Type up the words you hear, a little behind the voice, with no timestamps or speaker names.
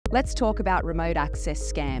Let's talk about remote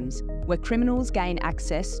access scams, where criminals gain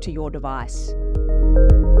access to your device.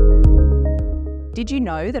 Did you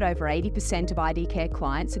know that over 80% of IDCare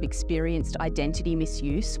clients have experienced identity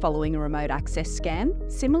misuse following a remote access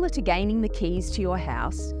scam? Similar to gaining the keys to your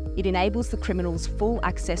house, it enables the criminals full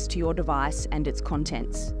access to your device and its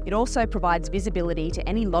contents. It also provides visibility to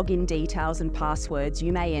any login details and passwords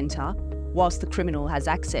you may enter whilst the criminal has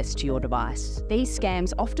access to your device. These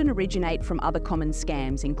scams often originate from other common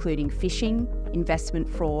scams, including phishing, investment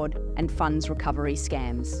fraud, and funds recovery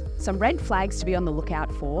scams. Some red flags to be on the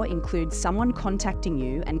lookout for include someone contacting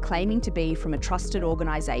you and claiming to be from a trusted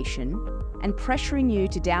organisation and pressuring you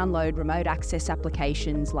to download remote access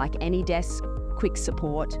applications like AnyDesk, Quick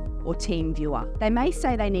Support, or TeamViewer. They may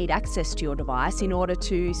say they need access to your device in order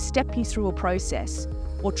to step you through a process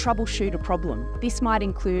or troubleshoot a problem. This might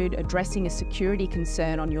include addressing a security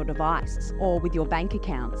concern on your device or with your bank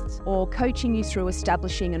accounts, or coaching you through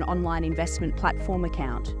establishing an online investment platform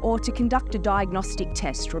account, or to conduct a diagnostic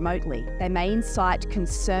test remotely. They may incite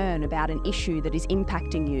concern about an issue that is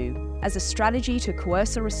impacting you as a strategy to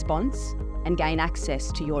coerce a response and gain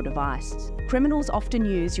access to your device. Criminals often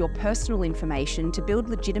use your personal information to build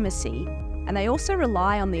legitimacy, and they also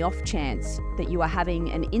rely on the off chance that you are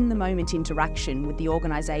having an in-the-moment interaction with the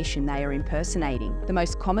organisation they are impersonating. The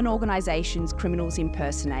most common organisations criminals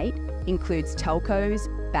impersonate includes telcos,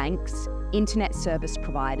 banks, internet service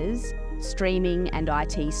providers, streaming and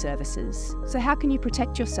IT services. So how can you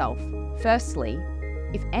protect yourself? Firstly,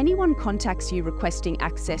 if anyone contacts you requesting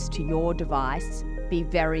access to your device, be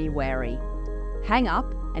very wary. Hang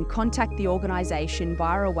up and contact the organisation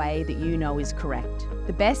via a way that you know is correct.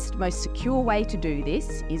 The best, most secure way to do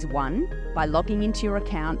this is 1. By logging into your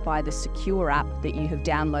account via the secure app that you have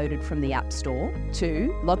downloaded from the App Store.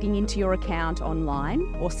 2. Logging into your account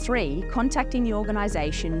online. Or 3. Contacting the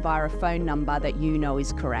organisation via a phone number that you know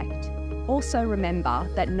is correct. Also remember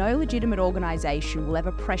that no legitimate organisation will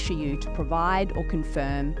ever pressure you to provide or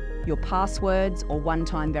confirm your passwords or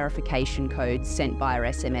one-time verification codes sent via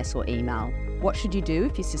SMS or email. What should you do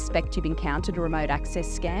if you suspect you've encountered a remote access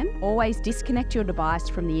scam? Always disconnect your device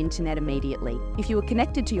from the internet immediately. If you are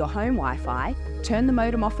connected to your home Wi-Fi, turn the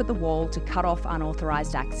modem off at the wall to cut off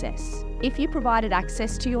unauthorised access. If you provided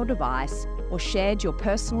access to your device or shared your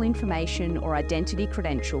personal information or identity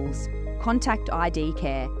credentials, contact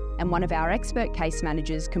IDCare and one of our expert case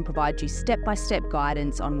managers can provide you step-by-step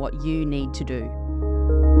guidance on what you need to do.